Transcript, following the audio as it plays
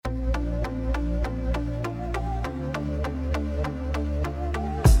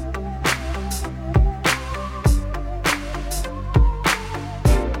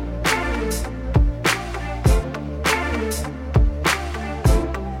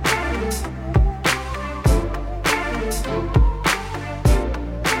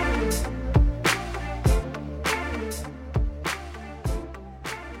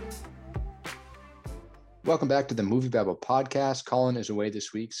Welcome back to the Movie Babble podcast. Colin is away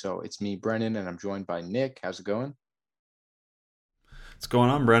this week, so it's me, Brennan, and I'm joined by Nick. How's it going? What's going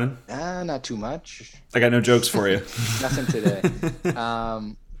on, Brennan? Not too much. I got no jokes for you. Nothing today.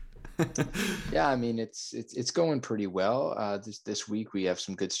 Um, yeah, I mean it's going pretty well. This week we have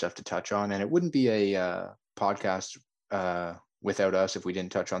some good stuff to touch on, and it wouldn't be a podcast without us if we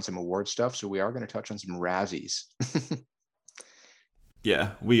didn't touch on some award stuff. So we are going to touch on some Razzies.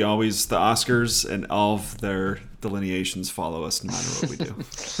 Yeah, we always, the Oscars and all of their delineations follow us no matter what we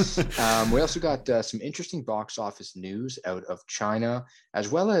do. We also got some interesting box office news out of China, as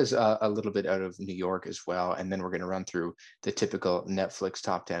well as a little bit out of New York as well. And then we're going to run through the typical Netflix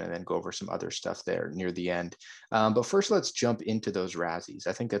top 10 and then go over some other stuff there near the end. But first, let's jump into those Razzies.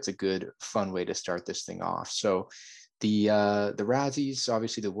 I think that's a good, fun way to start this thing off. So the Razzies,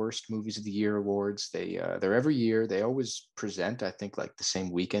 obviously the worst movies of the year awards. They're every year. They always present, I think, like the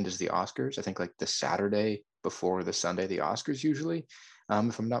same weekend as the Oscars. I think like the Saturday before the Sunday the Oscars usually,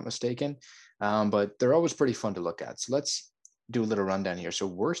 if I'm not mistaken. But they're always pretty fun to look at. So let's do a little rundown here. So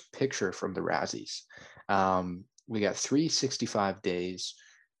worst picture from the Razzies. We got 365 Days,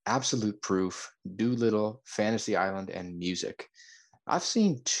 Absolute Proof, Doolittle, Fantasy Island, and Music. I've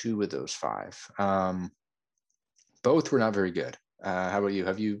seen two of those five. Both were not very good. How about you?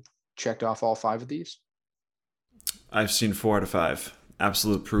 Have you checked off all five of these? I've seen 4 out of 5.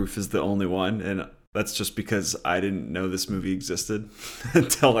 Absolute Proof is the only one, and that's just because I didn't know this movie existed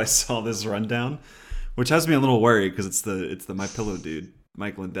until I saw this rundown, which has me a little worried because it's the My Pillow dude,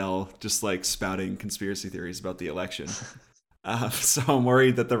 Mike Lindell, just like spouting conspiracy theories about the election. So I'm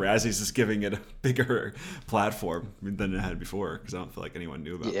worried that the Razzies is giving it a bigger platform than it had before, because I don't feel like anyone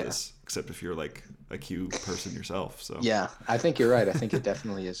knew about this except if you're like a Q person yourself. So yeah, I think you're right. I think it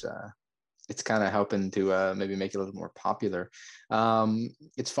definitely is. It's kind of helping to maybe make it a little more popular.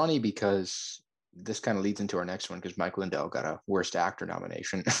 It's funny because this kind of leads into our next one because Mike Lindell got a Worst Actor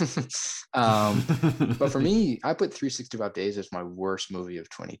nomination. But for me, I put 365 Days as my worst movie of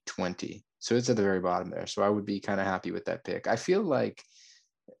 2020. So it's at the very bottom there. So I would be kind of happy with that pick. I feel like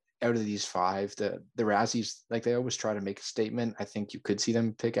out of these five, the Razzies, like they always try to make a statement. I think you could see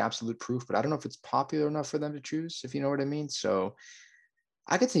them pick Absolute Proof, but I don't know if it's popular enough for them to choose, if you know what I mean. So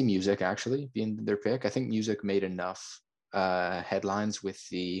I could see Music actually being their pick. I think Music made enough headlines with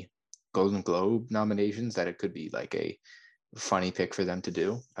the Golden Globe nominations that it could be like a funny pick for them to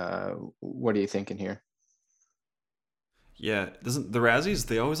do. What are you thinking here? yeah, doesn't the Razzies?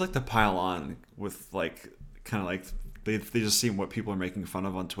 They always like to pile on with like kind of like they just see what people are making fun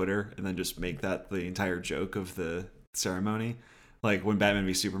of on Twitter and then just make that the entire joke of the ceremony. Like when Batman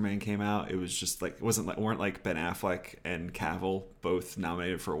v Superman came out, it was just like it weren't like Ben Affleck and Cavill both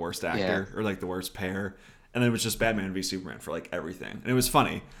nominated for worst actor or like the worst pair, and then it was just Batman v Superman for like everything, and it was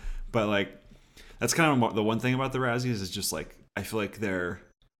funny, but like that's kind of the one thing about the Razzies is just like I feel like they're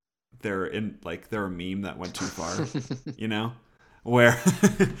a meme that went too far, you know, where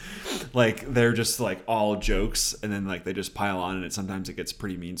like they're just like all jokes and then like they just pile on and sometimes it gets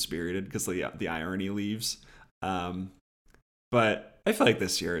pretty mean spirited because the irony leaves. But I feel like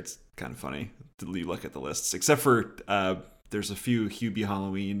this year it's kind of funny to look at the lists, except for there's a few Hubie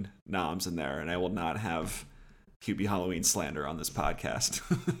Halloween noms in there, and I will not have Hubie Halloween slander on this podcast.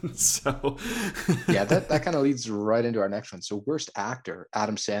 So yeah, that kind of leads right into our next one. So worst actor,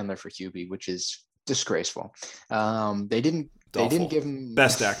 Adam Sandler for Hubie, which is disgraceful. They didn't give him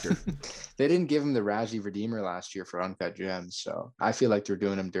best actor. They didn't give him the Razzie Redeemer last year for Uncut Gems. So I feel like they're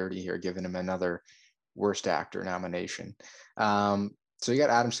doing him dirty here, giving him another worst actor nomination. So you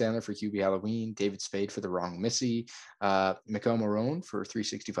got Adam Sandler for Hubie Halloween, David Spade for The Wrong Missy, Mikhail Marone for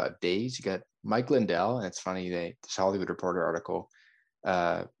 365 Days. You got Mike Lindell, and it's funny, this Hollywood Reporter article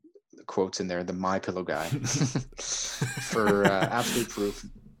quotes in there, the My Pillow guy for Absolute Proof.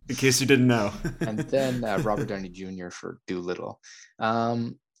 In case you didn't know. And then Robert Downey Jr. for Doolittle.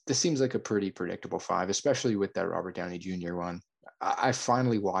 This seems like a pretty predictable five, especially with that Robert Downey Jr. one. I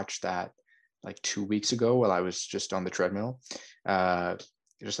finally watched that like 2 weeks ago while I was just on the treadmill.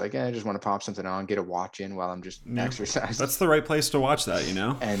 Just like, I just want to pop something on, get a watch in while I'm just exercising. That's the right place to watch that, you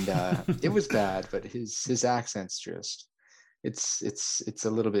know? And it was bad, but his accent's just, it's a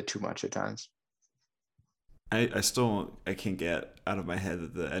little bit too much at times. I can't get out of my head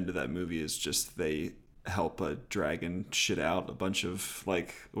that the end of that movie is just they help a dragon shit out a bunch of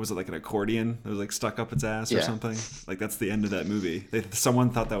like, what was it, like an accordion that was like stuck up its ass or something? Like that's the end of that movie.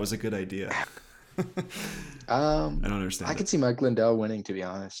 Someone thought that was a good idea. I don't understand. I could see Mike Lindell winning, to be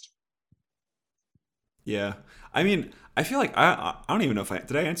honest. Yeah, I mean, I feel like I don't even know if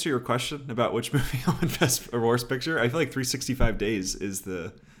did I answer your question about which movie I won best or worst picture. I feel like 365 Days is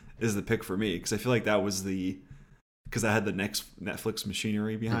is the pick for me, because I feel like that was because I had the next Netflix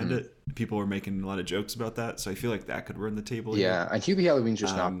machinery behind it. People were making a lot of jokes about that, so I feel like that could run the table. Yeah, Here. and Hubie Halloween's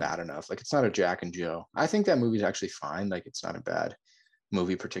just not bad enough. Like, it's not a Jack and Jill. I think that movie's actually fine. Like, it's not a bad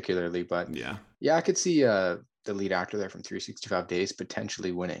movie particularly, but yeah, I could see the lead actor there from 365 Days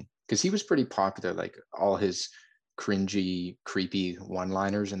potentially winning, because he was pretty popular. Like, all his cringy, creepy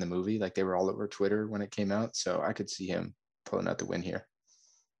one-liners in the movie, like, they were all over Twitter when it came out. So I could see him pulling out the win here.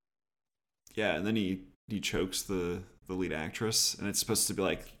 Yeah, and then he chokes the lead actress, and it's supposed to be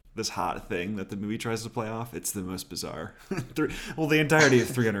like this hot thing that the movie tries to play off. It's the most bizarre. Well, the entirety of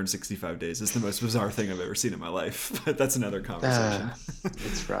 365 Days is the most bizarre thing I've ever seen in my life. But that's another conversation.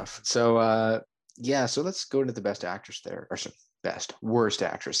 It's rough. So so let's go to the best actress there, or sorry, worst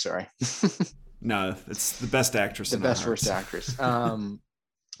actress. Sorry. No, it's the best actress. The best worst actress.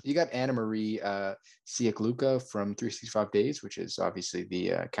 You got Anna Marie Siakluka from 365 Days, which is obviously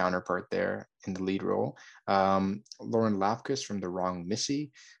the counterpart there in the lead role. Lauren Lapkus from The Wrong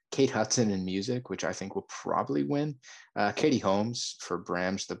Missy. Kate Hudson in music, which I think will probably win. Katie Holmes for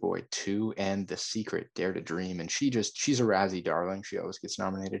Bram's The Boy 2 and The Secret, Dare to Dream. And she's a Razzie darling. She always gets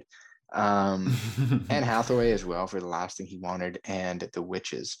nominated. Anne Hathaway as well for The Last Thing He Wanted and The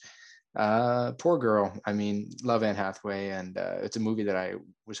Witches. Poor girl. I mean, love Anne Hathaway, and it's a movie that I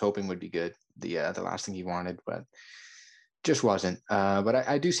was hoping would be good. The Last Thing He Wanted, but just wasn't. But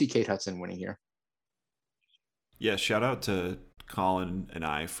I do see Kate Hudson winning here. Yeah, shout out to Colin and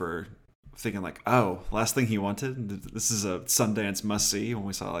I for thinking like, oh, Last Thing He Wanted. This is a Sundance must see when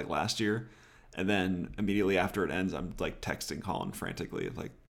we saw it like last year, and then immediately after it ends, I'm like texting Colin frantically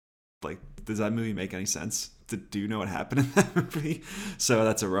like, does that movie make any sense? Do you know what happened in that movie? So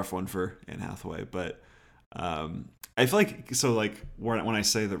that's a rough one for Anne Hathaway. But I feel like, so like when I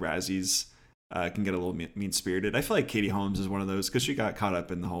say the Razzies can get a little mean spirited, I feel like Katie Holmes is one of those, because she got caught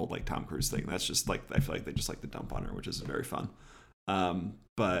up in the whole like Tom Cruise thing. That's just like, I feel like they just like to dump on her, which is very fun.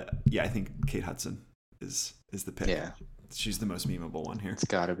 But yeah, I think Kate Hudson is the pick. Yeah. She's the most memeable one here. It's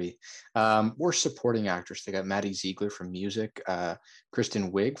gotta be. Worst supporting actress, they got Maddie Ziegler for music,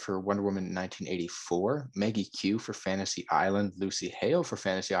 Kristen Wiig for Wonder Woman 1984, Maggie Q for Fantasy Island, Lucy Hale for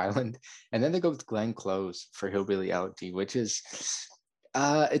Fantasy Island, and then they go with Glenn Close for Hillbilly Elegy, which is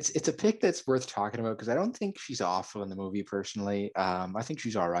it's a pick that's worth talking about, because I don't think she's awful in the movie personally. I think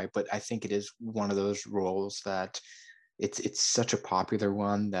she's all right, but I think it is one of those roles that it's such a popular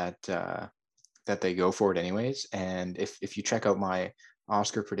one that they go for it anyways. And if you check out my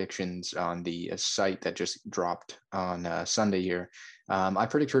Oscar predictions on the site that just dropped on Sunday here, I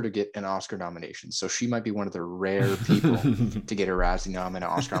predict her to get an Oscar nomination. So she might be one of the rare people to get a Razzie nom and an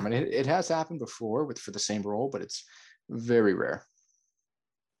Oscar nom. And it has happened before for the same role, but it's very rare.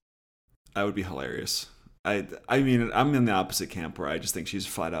 That would be hilarious. I mean, I'm in the opposite camp where I just think she's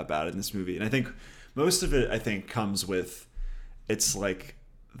flat out bad in this movie. And I think most of it, comes with, it's like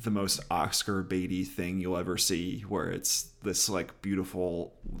the most Oscar baity thing you'll ever see, where it's this like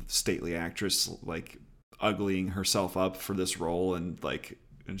beautiful, stately actress like uglying herself up for this role, and like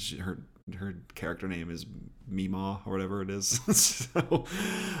her character name is Mima or whatever it is. So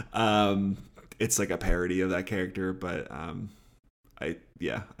it's like a parody of that character, but I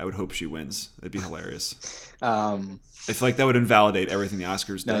would hope she wins. It'd be hilarious. I feel like that would invalidate everything the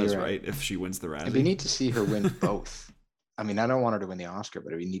Oscars does, right? If she wins the Razzie. And we need to see her win both. I mean, I don't want her to win the Oscar,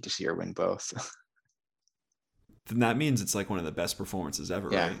 but we need to see her win both. Then that means it's like one of the best performances ever,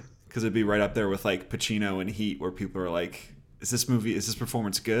 Yeah. right? Because it'd be right up there with like Pacino and Heat, where people are like, is this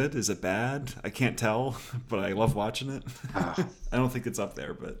performance good? Is it bad? I can't tell, but I love watching it. I don't think it's up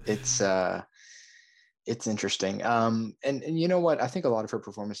there, but it's interesting. And you know what? I think a lot of her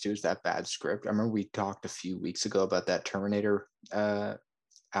performance too is that bad script. I remember we talked a few weeks ago about that Terminator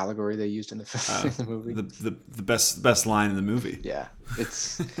allegory they used in the movie. The best line in the movie. Yeah,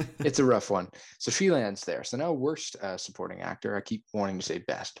 it's a rough one. So she lands there. So now worst supporting actor. I keep wanting to say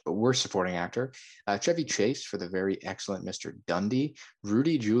best, but worst supporting actor. Chevy Chase for the very excellent Mr. Dundee.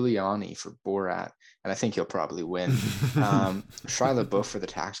 Rudy Giuliani for Borat, and I think he'll probably win. Shia LaBeouf for The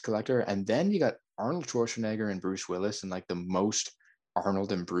Tax Collector, and then you got Arnold Schwarzenegger and Bruce Willis in like the most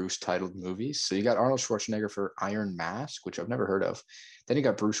Arnold and Bruce titled movies. So you got Arnold Schwarzenegger for Iron Mask, which I've never heard of. Then you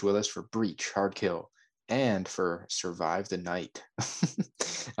got Bruce Willis for Breach, Hard Kill, and for Survive the Night.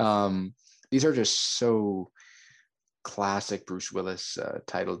 These are just so classic Bruce Willis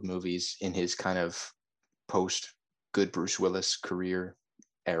titled movies in his kind of post good Bruce Willis career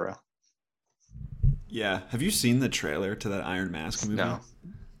era. Yeah. Have you seen the trailer to that Iron Mask movie? No.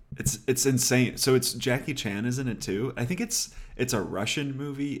 It's insane. So it's Jackie Chan is in it too. I think it's a Russian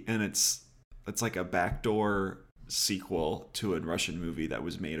movie, and it's like a backdoor sequel to a Russian movie that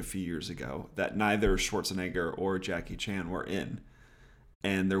was made a few years ago that neither Schwarzenegger or Jackie Chan were in.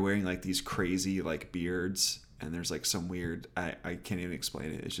 And they're wearing like these crazy like beards, and there's like some weird, I can't even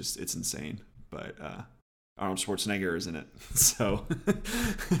explain it. It's insane. But Arnold Schwarzenegger is in it. So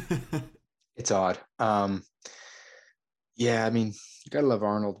It's odd. Yeah, I mean, you gotta love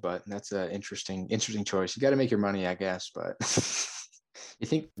Arnold, but that's an interesting choice. You got to make your money, I guess. But you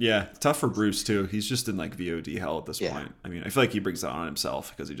think, yeah, tough for Bruce too. He's just in like VOD hell at this yeah, point. I mean, I feel like he brings that on himself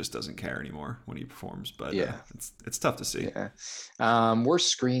because he just doesn't care anymore when he performs. But yeah, it's tough to see. yeah. We're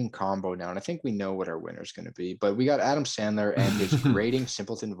screen combo now, and I think we know what our winner's going to be. But we got Adam Sandler and his grating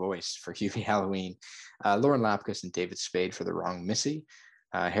simpleton voice for Hubie Halloween, Lauren Lapkus and David Spade for The Wrong Missy,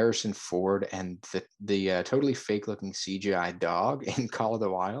 Harrison Ford and the totally fake looking CGI dog in Call of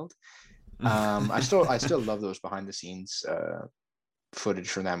the Wild. I still love those behind the scenes footage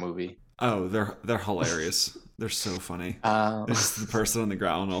from that movie. Oh, they're hilarious. They're so funny. It's the person on the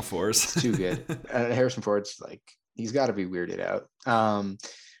ground on all fours. It's too good. Harrison Ford's like, he's got to be weirded out.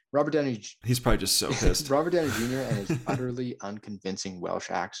 Robert Downey. He's probably just so pissed. Robert Downey Jr. and his utterly unconvincing Welsh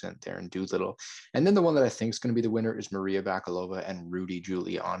accent there in Doolittle. And then the one that I think is going to be the winner is Maria Bakalova and Rudy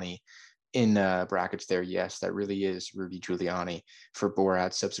Giuliani in brackets there. Yes, that really is Rudy Giuliani for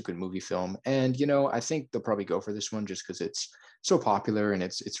Borat's subsequent movie film. And, I think they'll probably go for this one just because it's so popular and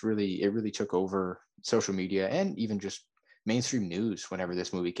it really took over social media and even just mainstream news whenever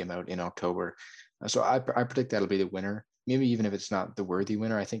this movie came out in October. So I predict that'll be the winner. Maybe even if it's not the worthy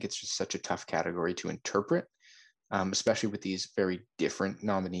winner, I think it's just such a tough category to interpret, especially with these very different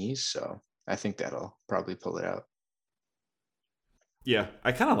nominees. So I think that'll probably pull it out. Yeah,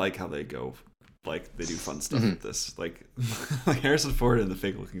 I kind of like how they go, like they do fun stuff with this, like like Harrison Ford and the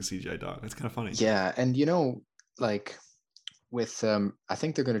fake looking CGI dog. It's kind of funny. Yeah, and like with I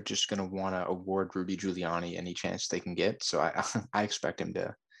think they're just gonna want to award Rudy Giuliani any chance they can get. So I expect him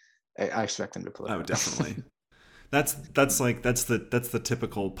to pull it out. Oh, definitely. That's the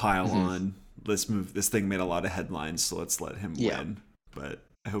typical pile on. This thing made a lot of headlines, so let's let him win. But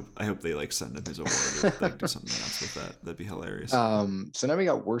I hope they like send him his award or like do something else with that. That'd be hilarious. So now we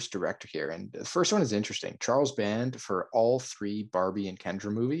got worst director here, and the first one is interesting. Charles Band for all three Barbie and Kendra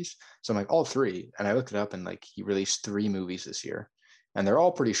movies. So I'm like, all three, and I looked it up, and like he released 3 movies this year, and they're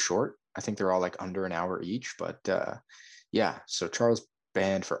all pretty short. I think they're all like under an hour each, but yeah. So Charles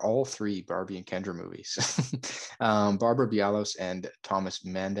Band for all 3 Barbie and Kendra movies. Barbara Bialos and Thomas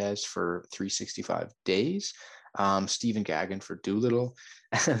Mendez for 365 Days. Stephen Gaghan for Doolittle.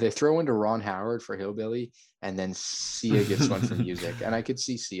 They throw into Ron Howard for Hillbilly, and then Sia gets one for music, and I could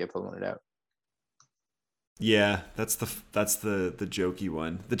see Sia pulling it out. Yeah, that's the jokey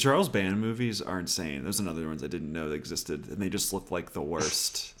one. The Charles Band movies are insane. There's another ones I didn't know that existed, and they just look like the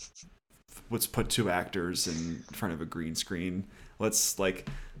worst. Let's put 2 actors in front of a green screen.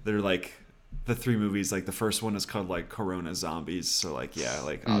 They're like the 3 movies. Like the first one is called like Corona Zombies, so like yeah,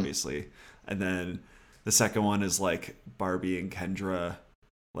 like obviously, and then the second one is like Barbie and Kendra,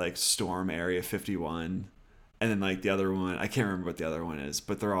 like Storm Area 51. And then like the other one, I can't remember what the other one is,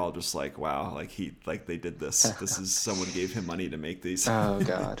 but they're all just like, wow, like they did this. This is someone gave him money to make these. Oh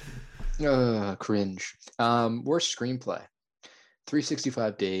God. Cringe. Worst screenplay.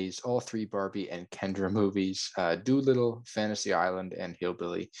 365 Days, all 3 Barbie and Kendra movies, Doolittle, Fantasy Island, and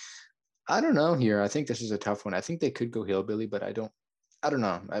Hillbilly. I don't know here. I think this is a tough one. I think they could go Hillbilly, but I don't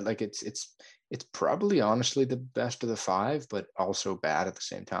know. I like it's probably honestly the best of the 5, but also bad at the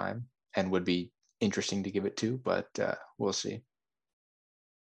same time, and would be interesting to give it to, but we'll see.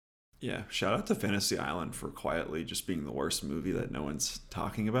 Yeah, shout out to Fantasy Island for quietly just being the worst movie that no one's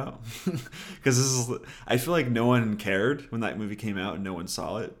talking about. Because I feel like no one cared when that movie came out and no one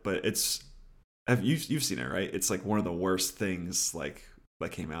saw it, but you've seen it, right? It's like one of the worst things like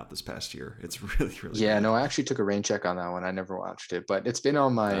that came out this past year. It's really yeah good. No, I actually took a rain check on that one. I never watched it, but it's been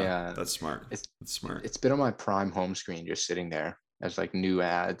on my that's smart. It's smart. It's been on my Prime home screen, just sitting there as like new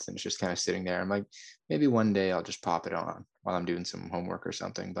ads, and it's just kind of sitting there. I'm like, maybe one day I'll just pop it on while I'm doing some homework or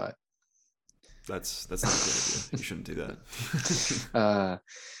something, but that's not a good idea. You shouldn't do that.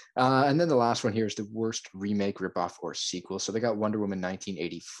 And then the last one here is the worst remake, ripoff, or sequel. So they got Wonder Woman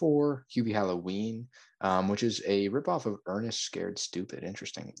 1984, Hubie Halloween, which is a ripoff of Ernest Scared Stupid.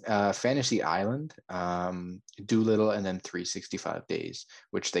 Interesting. Fantasy Island, Doolittle, and then 365 Days,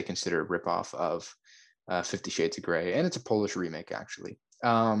 which they consider a ripoff of 50 Shades of Grey. And it's a Polish remake, actually.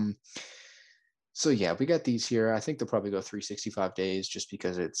 So yeah, we got these here. I think they'll probably go 365 Days just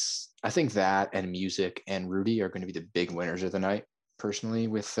because I think that and music and Rudy are going to be the big winners of the night, personally,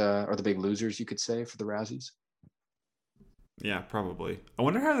 or the big losers, you could say, for the Razzies. Yeah, probably. I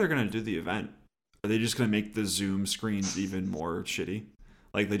wonder how they're going to do the event. Are they just gonna make the Zoom screens even more shitty?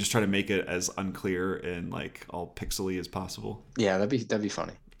 Like they just try to make it as unclear and like all pixely as possible, Yeah, that'd be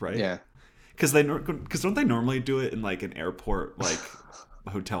funny. right? Yeah. Because don't they normally do it in like an airport like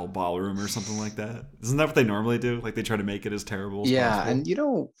hotel ballroom or something like that? Isn't that what they normally do? Like they try to make it as terrible as Yeah, possible.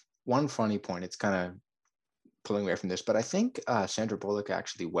 and one funny point, it's kind of pulling away from this, but I think Sandra Bullock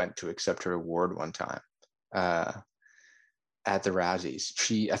actually went to accept her award one time uh, at the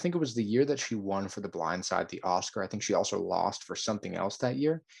Razzies. I think it was the year that she won for The Blind Side, the Oscar. I think she also lost for something else that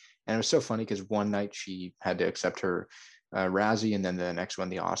year. And it was so funny because one night she had to accept her Razzie, and then the next one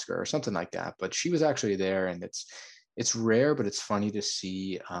the Oscar or something like that. But she was actually there, and it's rare, but it's funny to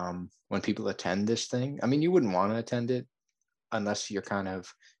see when people attend this thing. I mean, you wouldn't want to attend it unless you're kind of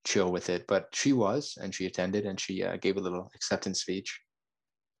chill with it. But she was, and she attended, and she gave a little acceptance speech.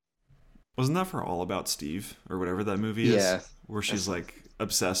 Wasn't that for All About Steve or whatever that movie is, Yeah, where she's like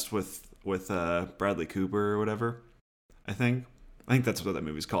obsessed with Bradley Cooper or whatever? I think I think that's what that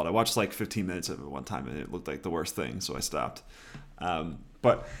movie's called. I watched like 15 minutes of it one time and it looked like the worst thing, so I stopped.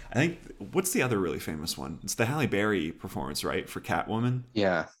 But I think what's the other really famous one? It's the Halle Berry performance, right, for Catwoman,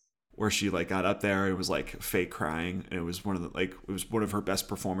 yeah, where she like got up there and was like fake crying, and it was it was one of her best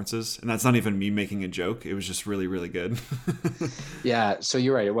performances. And that's not even me making a joke. It was just really really good. yeah. So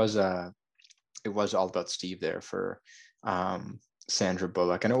you're right. It was all about Steve there for Sandra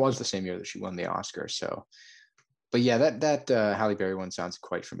Bullock, and it was the same year that she won the Oscar. So, but yeah, that Halle Berry one sounds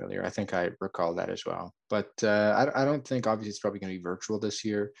quite familiar. I think I recall that as well. But I don't think obviously it's probably going to be virtual this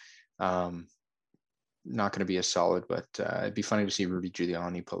year. Um, Not going to be as solid, but it'd be funny to see Rudy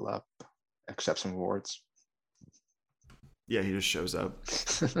Giuliani pull up, accept some awards. Yeah, he just shows up.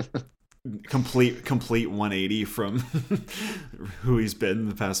 Complete 180 from who he's been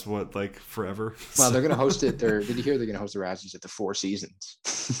the past like forever. Well, they're going to host it. Did you hear they're going to host the Razzies at the Four Seasons?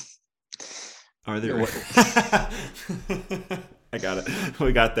 Are they? I got it.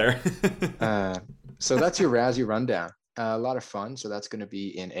 We got there. So that's your Razzie rundown. A lot of fun. So that's going to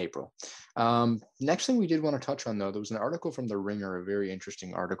be in April. Next thing we did want to touch on, though, there was an article from The Ringer, a very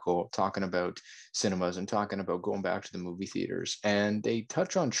interesting article talking about cinemas and talking about going back to the movie theaters. And they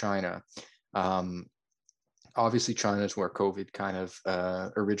touch on China. Obviously, China is where COVID kind of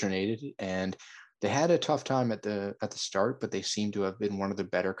originated, and they had a tough time at the start, but they seem to have been one of the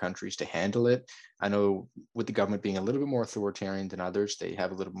better countries to handle it. I know with the government being a little bit more authoritarian than others, they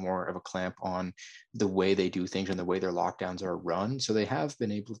have a little more of a clamp on the way they do things and the way their lockdowns are run. So they have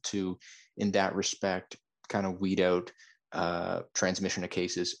been able to, in that respect, kind of weed out transmission of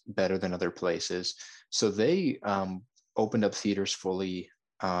cases better than other places. So they opened up theaters fully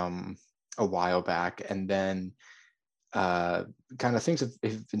a while back, and then kind of things have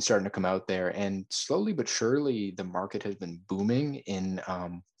been starting to come out there, and slowly but surely the market has been booming in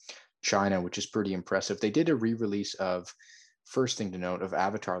China, which is pretty impressive. They did a re-release of, first thing to note, of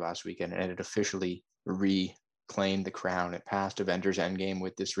Avatar last weekend, and it officially reclaimed the crown. It passed Avengers Endgame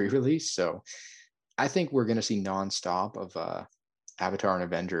with this re-release. So I think we're going to see nonstop of Avatar and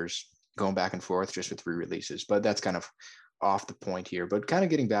Avengers going back and forth just with re-releases, but that's kind of off the point here. But kind of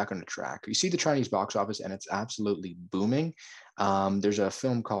getting back on the track, you see the Chinese box office and it's absolutely booming. There's a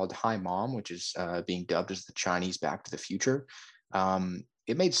film called Hi Mom, which is being dubbed as the Chinese Back to the Future.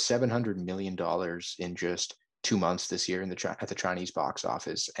 It made $700 million in just 2 months this year at the Chinese box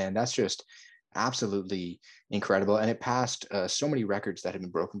office, and that's just absolutely incredible. And it passed so many records that have been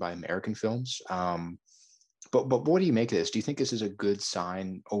broken by American films. But what do you make of this? Do you think this is a good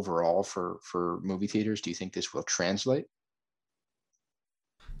sign overall for movie theaters? Do you think this will translate?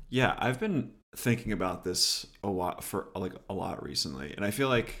 Yeah, I've been thinking about this a lot recently, and I feel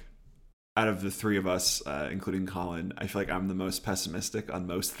like out of the three of us, including Colin, I feel like I'm the most pessimistic on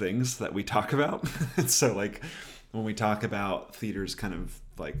most things that we talk about. So like when we talk about theaters kind of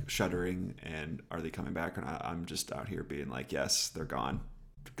like shuttering and are they coming back or not, I'm just out here being like, yes, they're gone.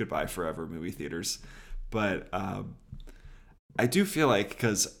 Goodbye forever, movie theaters. But I do feel like,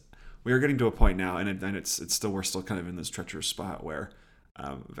 because we are getting to a point now, and it's still, we're still kind of in this treacherous spot where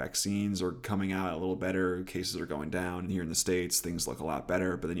vaccines are coming out a little better, cases are going down here in the States, things look a lot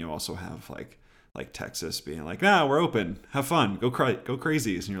better. But then you also have like Texas being like, we're open, have fun, go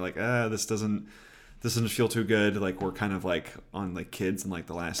crazy, and you're like, this doesn't feel too good. Like we're kind of like on like kids in like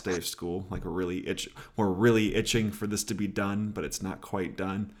the last day of school, like we're really itching for this to be done, but it's not quite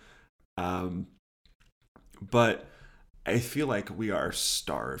done. But I feel like we are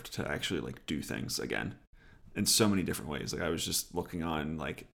starved to actually like do things again in so many different ways. Like I was just looking on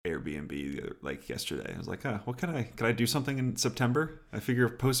like Airbnb like yesterday. I was like, what can I do something in September? I figure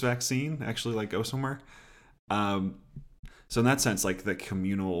post-vaccine actually like go somewhere. So in that sense, like the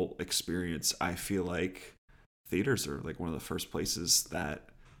communal experience, I feel like theaters are like one of the first places that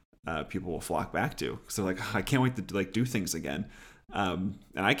people will flock back to. So like, I can't wait to like do things again. And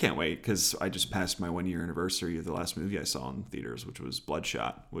I can't wait because I just passed my 1 year anniversary of the last movie I saw in theaters, which was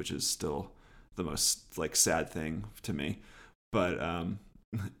Bloodshot, which is still the most like sad thing to me. But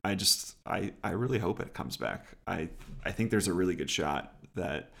I really hope it comes back. I think there's a really good shot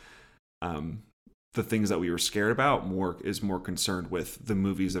that um, the things that we were scared about more concerned with the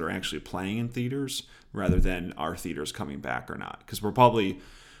movies that are actually playing in theaters rather than our theaters coming back or not. Because we're probably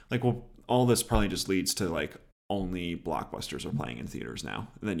like, well, all this probably just leads to like only blockbusters are playing in theaters now.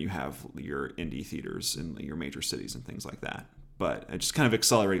 And then you have your indie theaters in your major cities and things like that. But it's just kind of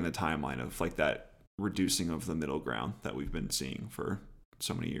accelerating the timeline of like that reducing of the middle ground that we've been seeing for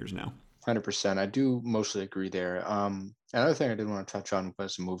so many years now. 100%. I do mostly agree there. Another thing I did want to touch on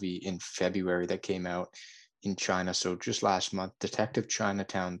was a movie in February that came out in China. So just last month, Detective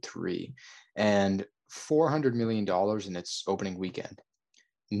Chinatown 3, and $400 million in its opening weekend.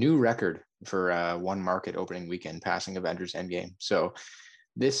 New record for one market opening weekend, passing Avengers Endgame. So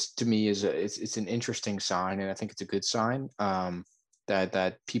this to me is it's an interesting sign, and I think it's a good sign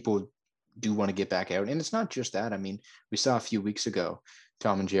that people do want to get back out. And it's not just that. I mean, we saw a few weeks ago,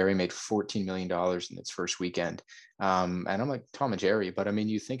 Tom and Jerry made $14 million in its first weekend. And I'm like, Tom and Jerry, but I mean,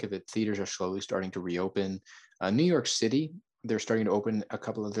 you think of it, theaters are slowly starting to reopen. New York City, they're starting to open a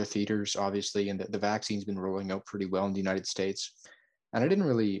couple of their theaters, obviously, and the vaccine's been rolling out pretty well in the United States. And I didn't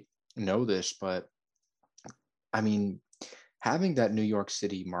really know this, but I mean, having that New York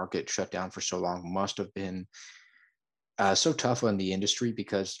City market shut down for so long must have been so tough on the industry,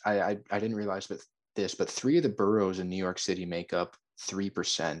 because I didn't realize this, but three of the boroughs in New York City make up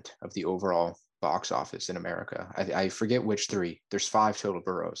 3% of the overall box office in America. I forget which three. There's five total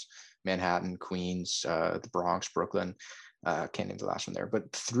boroughs: Manhattan, Queens, the Bronx, Brooklyn. Can't name the last one there,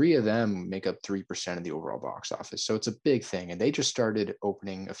 but three of them make up 3% of the overall box office. So it's a big thing. And they just started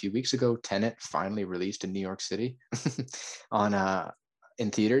opening a few weeks ago. Tenet finally released in New York City on in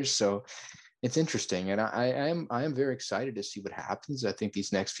theaters. So it's interesting, and I am very excited to see what happens. I think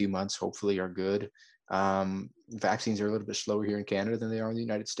these next few months hopefully are good. Vaccines are a little bit slower here in Canada than they are in the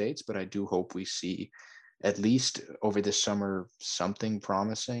United States, but I do hope we see at least over this summer something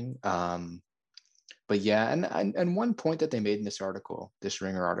promising. But yeah, and one point that they made in this article, this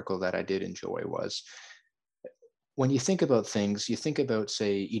Ringer article, that I did enjoy was, when you think about things, you think about,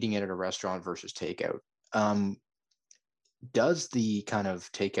 say, eating it at a restaurant versus takeout. Um, does the kind of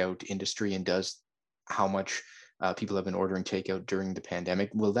takeout industry, and does how much people have been ordering takeout during the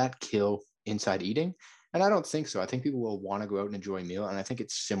pandemic, will that kill inside eating? And I don't think so. I think people will want to go out and enjoy a meal, and I think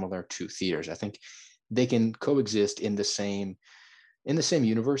it's similar to theaters. I think they can coexist in the same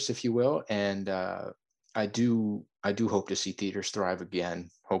universe, if you will. And I do hope to see theaters thrive again,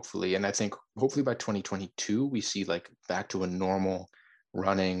 hopefully. And I think hopefully by 2022 we see like back to a normal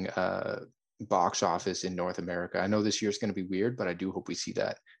running box office in North America. I know this year's going to be weird, but I do hope we see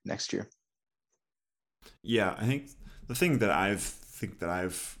that next year. Yeah, I think the thing that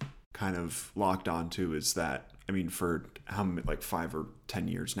I've kind of locked onto is that, I mean, for how many, like 5 or 10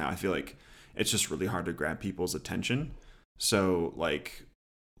 years now, I feel like it's just really hard to grab people's attention. So like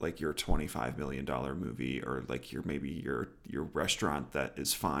your $25 million movie, or like your restaurant that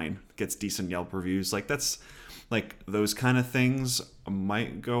is fine, gets decent Yelp reviews, like that's like those kind of things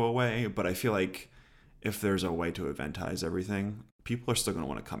might go away. But I feel like if there's a way to eventize everything, people are still going to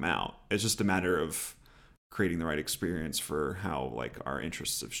want to come out. It's just a matter of creating the right experience for how like our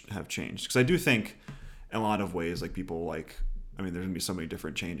interests have changed. Because I do think in a lot of ways, like people like, I mean, there's gonna be so many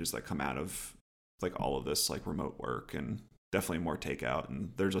different changes that come out of like all of this, like remote work and definitely more takeout.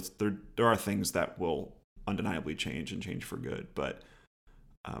 And there are things that will undeniably change and change for good. But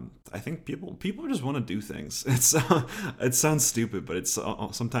I think people just want to do things. It sounds stupid, but it's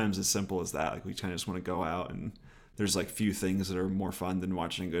sometimes as simple as that. Like we kind of just want to go out, and there's like few things that are more fun than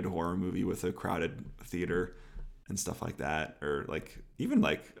watching a good horror movie with a crowded theater and stuff like that. Or like even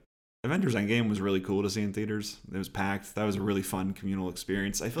like Avengers Endgame was really cool to see in theaters. It was packed. That was a really fun communal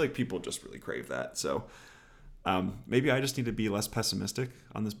experience. I feel like people just really crave that. So maybe I just need to be less pessimistic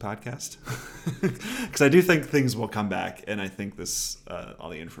on this podcast, because I do think things will come back, and I think this all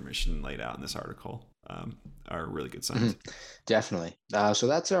the information laid out in this article are really good signs. Definitely. So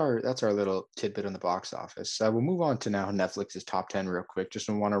that's our little tidbit on the box office. We'll move on to now Netflix's top 10 real quick. Just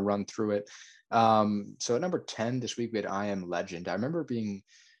want to run through it. So at number 10 this week we had I Am Legend. I remember being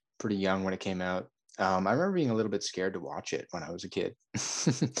pretty young when it came out. I remember being a little bit scared to watch it when I was a kid.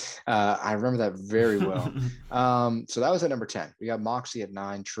 I remember that very well. So that was at number 10. We got Moxie at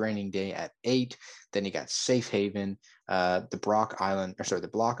 9, Training Day at 8. Then you got Safe Haven, the Block Island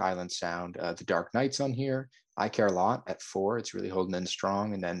Sound, The Dark Knight's on here. I Care a Lot at 4. It's really holding in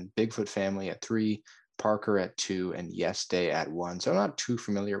strong. And then Bigfoot Family at 3, Parker at 2, and Yes Day at 1. So I'm not too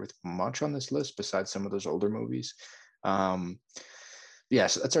familiar with much on this list besides some of those older movies. Yeah,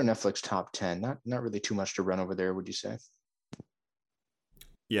 so that's our Netflix top 10. Not really too much to run over there, would you say?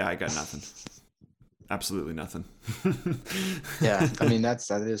 Yeah, I got nothing. Absolutely nothing. Yeah, I mean that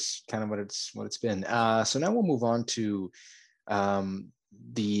is kind of what it's been. So now we'll move on to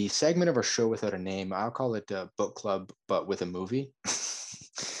the segment of our show without a name. I'll call it Book Club, but with a movie.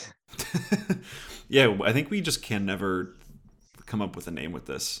 Yeah, I think we just can never come up with a name with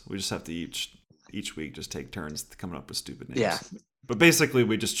this. We just have to each week just take turns coming up with stupid names. Yeah. But basically,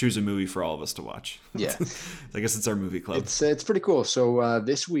 we just choose a movie for all of us to watch. Yeah. I guess it's our movie club. It's pretty cool. So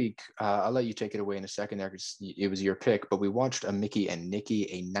this week, I'll let you take it away in a second there because it was your pick, but we watched a Mickey and Nicky,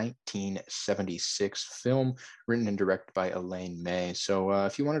 a 1976 film written and directed by Elaine May. So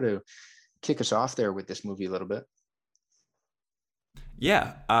if you wanted to kick us off there with this movie a little bit.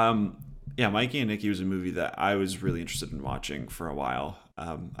 Yeah. Yeah, Mikey and Nicky was a movie that I was really interested in watching for a while.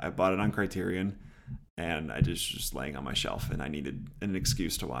 I bought it on Criterion, and I just laying on my shelf, and I needed an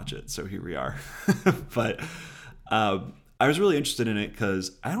excuse to watch it. So here we are. But I was really interested in it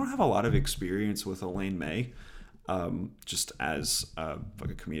because I don't have a lot of experience with Elaine May, just as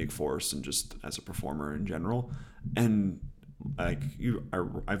like a comedic force and just as a performer in general. And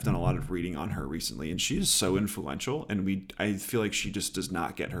I've done a lot of reading on her recently, and she is so influential. And I feel like she just does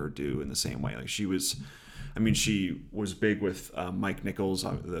not get her due in the same way. Like she was big with Mike Nichols,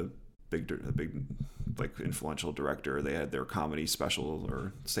 the big like influential director. They had their comedy special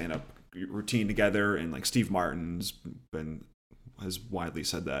or stand-up routine together, and like Steve Martin's has widely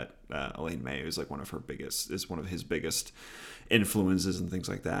said that Elaine May is like one of his biggest influences and things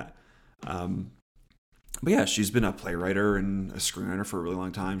like that. But yeah, she's been a playwright and a screenwriter for a really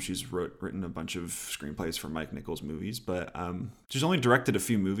long time. She's written a bunch of screenplays for Mike Nichols movies, but she's only directed a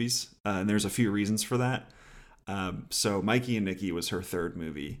few movies, and there's a few reasons for that. So Mikey and Nicky was her third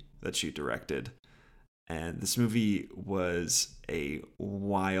movie that she directed. And this movie was a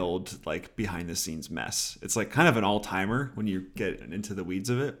wild, like, behind-the-scenes mess. It's like kind of an all-timer when you get into the weeds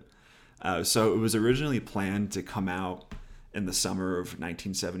of it. So it was originally planned to come out in the summer of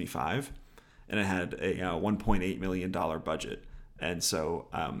 1975, and it had a $1.8 million budget. And so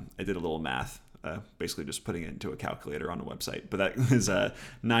I did a little math, basically just putting it into a calculator on a website. But that is $9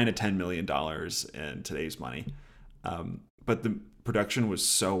 to $10 million in today's money. But the production was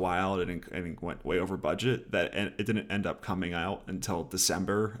so wild and it went way over budget that it didn't end up coming out until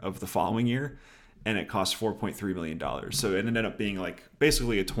December of the following year, and it cost $4.3 million. So it ended up being like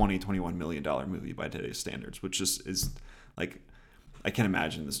basically a $21 million movie by today's standards, which just is like, I can't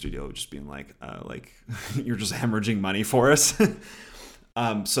imagine the studio just being like you're just hemorrhaging money for us.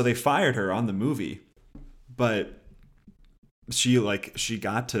 So they fired her on the movie, but she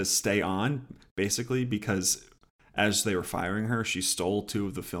got to stay on basically because as they were firing her, she stole two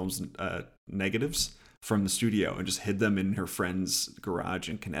of the film's negatives from the studio and just hid them in her friend's garage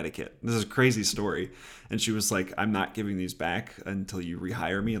in Connecticut. This is a crazy story. And she was like, I'm not giving these back until you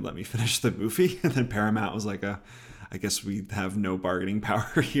rehire me and let me finish the movie. And then Paramount was like, I guess we have no bargaining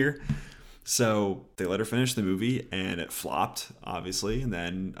power here. So they let her finish the movie and it flopped, obviously. And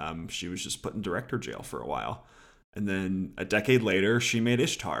then she was just put in director jail for a while. And then a decade later, she made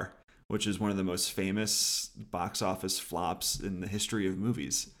Ishtar, which is one of the most famous box office flops in the history of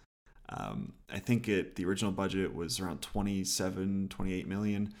movies. I think the original budget was around 28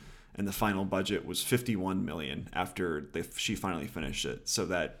 million, and the final budget was 51 million after she finally finished it. So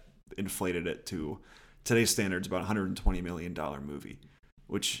that inflated it to today's standards about $120 million movie,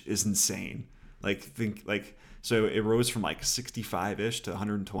 which is insane. So it rose from like 65-ish to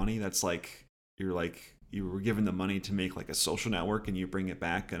 120. That's like you were given the money to make like a Social Network and you bring it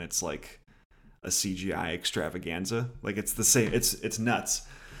back and it's like a CGI extravaganza. Like it's the same. It's nuts.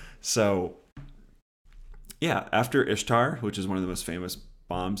 So yeah, after Ishtar, which is one of the most famous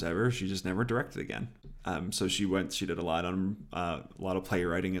bombs ever, she just never directed again. So she did a lot of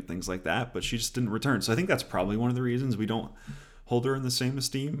playwriting and things like that, but she just didn't return. So I think that's probably one of the reasons we don't hold her in the same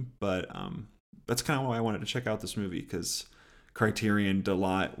esteem. But that's kind of why I wanted to check out this movie, because Criterion did a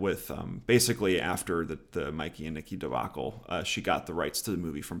lot with basically after the Mikey and Nicky debacle, she got the rights to the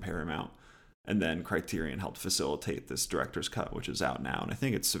movie from Paramount, and then Criterion helped facilitate this director's cut, which is out now, and I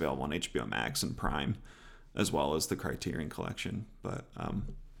think it's available on HBO Max and Prime, as well as the Criterion collection. But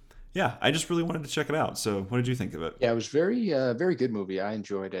yeah, I just really wanted to check it out. So what did you think of it? Yeah, it was very good movie. I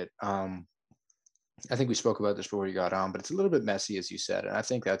enjoyed it. I think we spoke about this before you got on, but it's a little bit messy, as you said, and I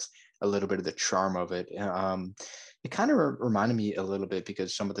think that's a little bit of the charm of it. It kind of reminded me a little bit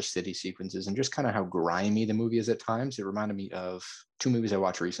because some of the city sequences and just kind of how grimy the movie is at times. It reminded me of two movies I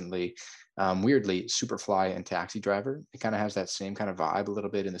watched recently. Weirdly, Superfly and Taxi Driver. It kind of has that same kind of vibe a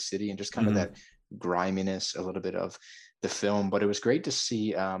little bit in the city and just kind of that Mm-hmm. griminess, a little bit of the film. But it was great to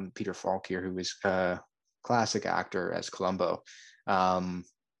see Peter Falk here, who is a classic actor as Columbo. Um,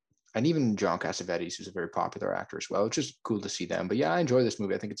 and even John Cassavetes, who's a very popular actor as well. It's just cool to see them. But yeah, I enjoy this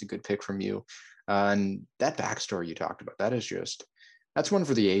movie. I think it's a good pick from you. And that backstory you talked about, that is just that's one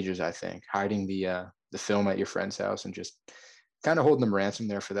for the ages. I think hiding the film at your friend's house and just kind of holding them ransom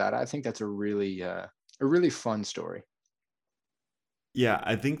there for that. I think that's a really fun story. Yeah,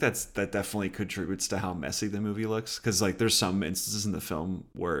 I think that definitely contributes to how messy the movie looks. Because like, there's some instances in the film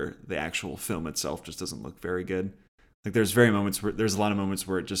where the actual film itself just doesn't look very good. Like, there's a lot of moments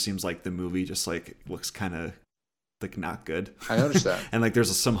where it just seems like the movie just like looks kind of like not good. I noticed that. And like,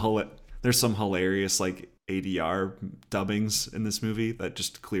 there's some hilarious like ADR dubbings in this movie that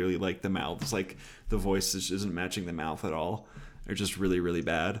just clearly like the mouths, like the voice isn't matching the mouth at all. They're just really really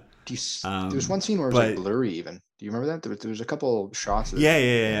bad. There was one scene where it was like But blurry. Even do you remember that? There was a couple shots.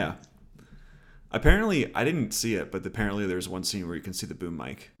 yeah. Apparently, I didn't see it, but apparently there's one scene where you can see the boom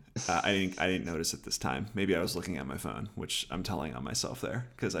mic. I didn't notice it this time. Maybe I was looking at my phone, which I'm telling on myself there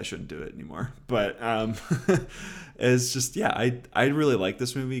because I shouldn't do it anymore. But it's just, yeah, I really like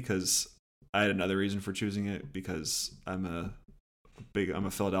this movie because I had another reason for choosing it because I'm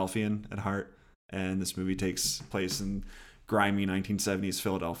a Philadelphian at heart, and this movie takes place in grimy 1970s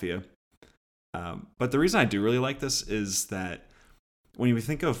Philadelphia. But the reason I do really like this is that when you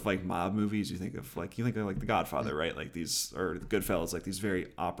think of like mob movies, you think of like The Godfather, right? Like these, or Goodfellas, like these very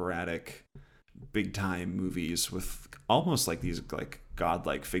operatic, big time movies with almost like these like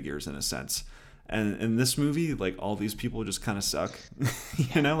godlike figures in a sense. And in this movie, like all these people just kind of suck,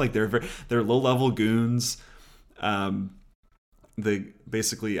 like they're low level goons. They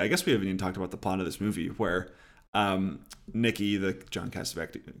basically, I guess we haven't even talked about the plot of this movie, where Nicky, the John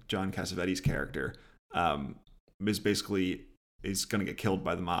Cassavetes character, is basically is going to get killed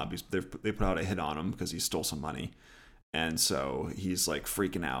by the mob. They put out a hit on him because he stole some money, and so he's like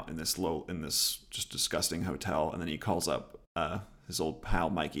freaking out in this just disgusting hotel. And then he calls up his old pal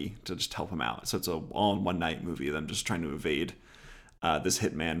Mikey to just help him out. So it's a all in one night movie of them just trying to evade this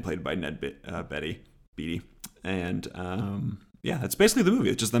hitman played by Beatty, and yeah, that's basically the movie.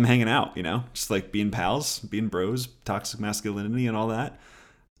 It's just them hanging out, just like being pals, being bros, toxic masculinity, and all that.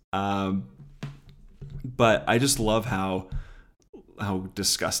 But I just love how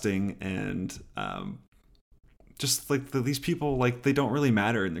disgusting and just like these people, like they don't really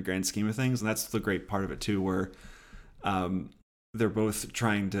matter in the grand scheme of things, and that's the great part of it too, where they're both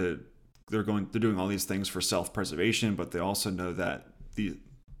they're doing all these things for self-preservation, but they also know that the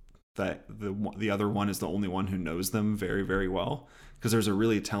other one is the only one who knows them very very well, because there's a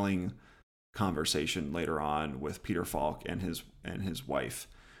really telling conversation later on with Peter Falk and his wife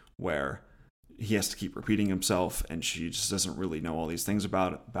where he has to keep repeating himself, and she just doesn't really know all these things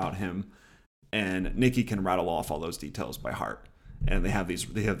about him. And Nicky can rattle off all those details by heart, and they have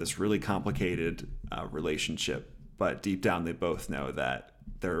this really complicated relationship. But deep down, they both know that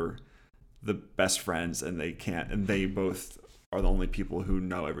they're the best friends, and they both are the only people who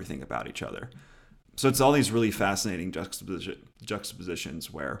know everything about each other. So it's all these really fascinating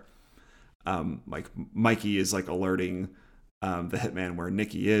juxtapositions where, like Mikey is like alerting the hitman where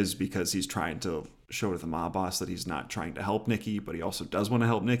Nicky is, because he's trying to show to the mob boss that he's not trying to help Nicky, but he also does want to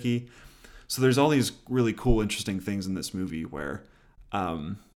help Nicky. So there's all these really cool, interesting things in this movie where,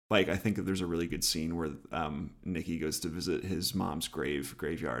 like, I think that there's a really good scene where Nicky goes to visit his mom's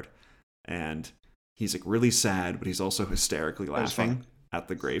graveyard, and he's like really sad, but he's also hysterically laughing at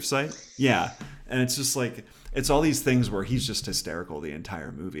the gravesite. Yeah, and it's just like, it's all these things where he's just hysterical the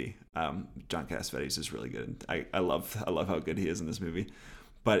entire movie. John Cassavetes is really good. I love how good he is in this movie.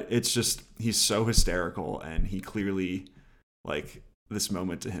 But it's just, he's so hysterical, and he clearly, like, this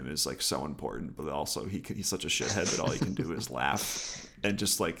moment to him is like so important, but also he's such a shithead that all he can do is laugh, and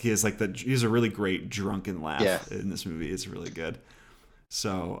just like he has a really great drunken laugh in this movie. It's really good.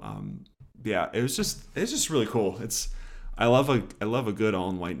 So yeah, it's just really cool. I love a good all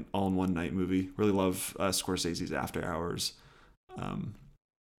in one night movie. Really love Scorsese's After Hours.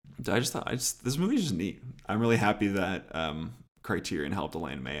 This movie is just neat. I'm really happy that Criterion helped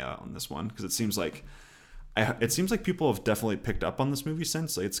Elaine May out on this one, because it seems like it seems like people have definitely picked up on this movie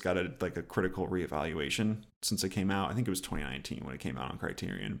since. Like, it's got a critical reevaluation since it came out. I think it was 2019 when it came out on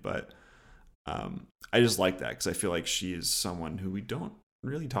Criterion, but I just like that because I feel like she is someone who we don't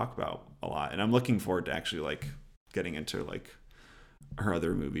really talk about a lot, and I'm looking forward to actually like getting into like her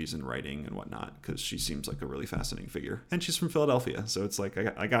other movies and writing and whatnot because she seems like a really fascinating figure, and she's from Philadelphia, so it's like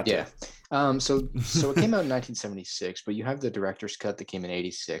I got Yeah. to. So it came out in 1976, but you have the director's cut that came in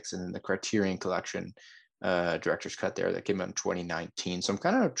 86, and then the Criterion Collection director's cut there that came out in 2019. So I'm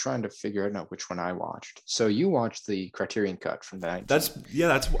kind of trying to figure out now which one I watched. So you watched the Criterion cut from the 19. That's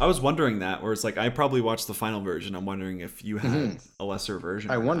I was wondering that, where it's like I probably watched the final version. I'm wondering if you Mhm. had a lesser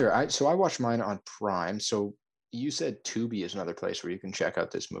version I or not. wonder. I watched mine on Prime. So you said Tubi is another place where you can check out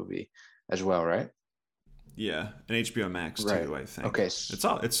this movie as well, right? Yeah, and HBO Max Right. too. I think Okay.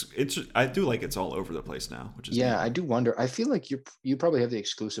 it's I do like it's all over the place now, which is Yeah, neat. I do wonder. I feel like you probably have the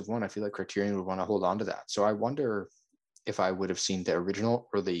exclusive one. I feel like Criterion would want to hold on to that. So I wonder if I would have seen the original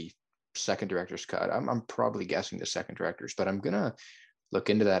or the second director's cut. I'm probably guessing the second director's, but I'm gonna look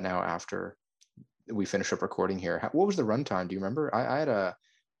into that now after we finish up recording here. What was the runtime? Do you remember? I had a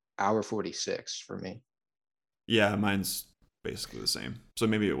hour 46 for me. Yeah, mine's basically the same. So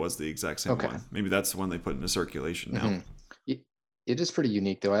maybe it was the exact same Okay. one. Maybe that's the one they put into circulation now. hmm it is pretty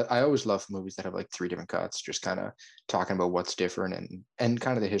unique though. I always love movies that have like three different cuts, just kind of talking about what's different and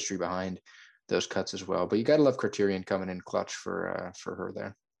kind of the history behind those cuts as well. But you gotta love Criterion coming in clutch for her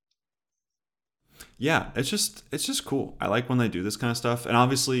there. Yeah, it's just cool. I like when they do this kind of stuff, and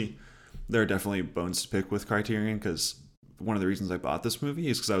obviously there are definitely bones to pick with Criterion because one of the reasons I bought this movie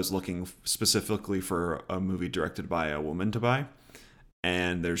is because I was looking specifically for a movie directed by a woman to buy,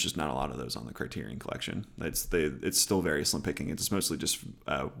 and there's just not a lot of those on the Criterion collection. It's still very slim picking. It's mostly just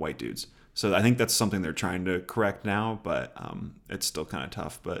white dudes. So I think that's something they're trying to correct now, but it's still kind of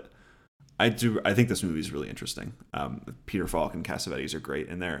tough. But I think this movie is really interesting. Peter Falk and Cassavetes are great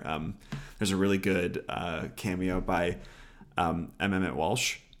in there. There's a really good cameo by Emmett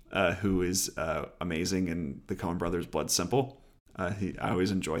Walsh, who is amazing in the Coen Brothers' Blood Simple. I always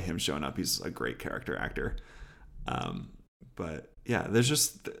enjoy him showing up. He's a great character actor. But yeah, there's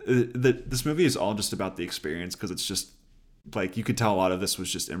just this movie is all just about the experience because it's just like you could tell a lot of this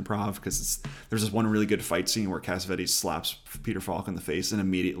was just improv because there's this one really good fight scene where Cassavetes slaps Peter Falk in the face and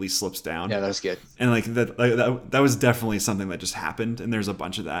immediately slips down, Yeah, that was good. and that was definitely something that just happened. And there's a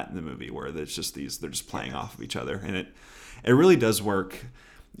bunch of that in the movie where there's just they're just playing off of each other, and it really does work.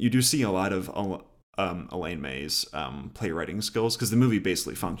 You do see a lot of Elaine May's playwriting skills because the movie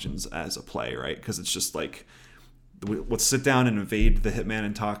basically functions as a play, right? Because it's just like let's sit down and evade the hitman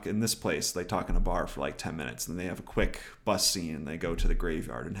and talk in this place. They talk in a bar for like 10 minutes, and they have a quick bus scene, and they go to the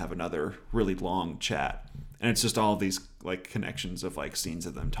graveyard and have another really long chat. And it's just all these like connections of like scenes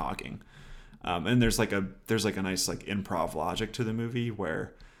of them talking. And there's like a nice like improv logic to the movie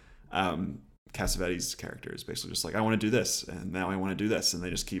where Cassavetes' character is basically just like, I want to do this, and now I want to do this, and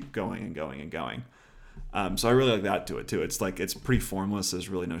they just keep going and going and going. So I really like that to it too. It's like it's pretty formless. There's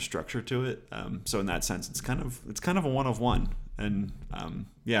really no structure to it. So in that sense, it's kind of a one of one. And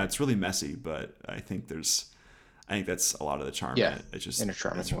yeah, it's really messy, but I think that's a lot of the charm. Yeah, It's just inner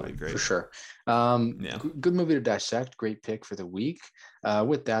charm it's really great. for sure. Yeah. Good movie to dissect. Great pick for the week.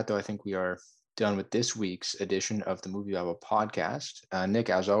 With that, though, I think we are done with this week's edition of the Movie Bible podcast. Nick,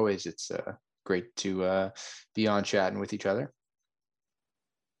 as always, it's great to be on chatting with each other.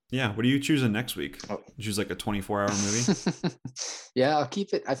 Yeah. What are you choosing next week? Oh. You choose like a 24-hour movie? Yeah, I'll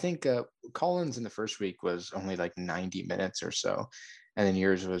keep it. I think Collins in the first week was only like 90 minutes or so, and then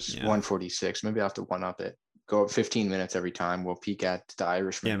yours was 146. Maybe I'll have to one up it. Go up 15 minutes every time. We'll peek at The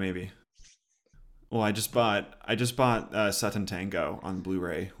Irishman. Yeah, maybe. Well, I just bought Satan Tango on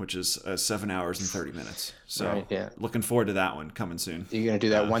Blu-ray, which is 7 hours and 30 minutes. So Right, yeah. looking forward to that one coming soon. Are you gonna do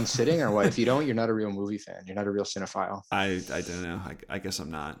that one sitting or what? If you don't, you're not a real movie fan. You're not a real cinephile. I don't know. I guess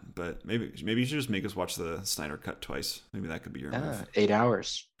I'm not. But maybe you should just make us watch the Snyder Cut twice. Maybe that could be your move 8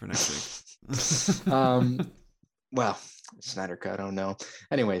 hours. for next week. Well, Snyder Cut, I don't know.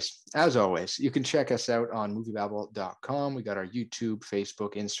 Anyways, as always, you can check us out on moviebabble.com. We got our YouTube,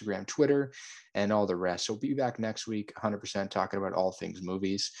 Facebook, Instagram, Twitter, and all the rest. So we'll be back next week, 100% talking about all things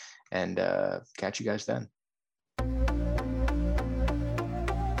movies, and catch you guys then.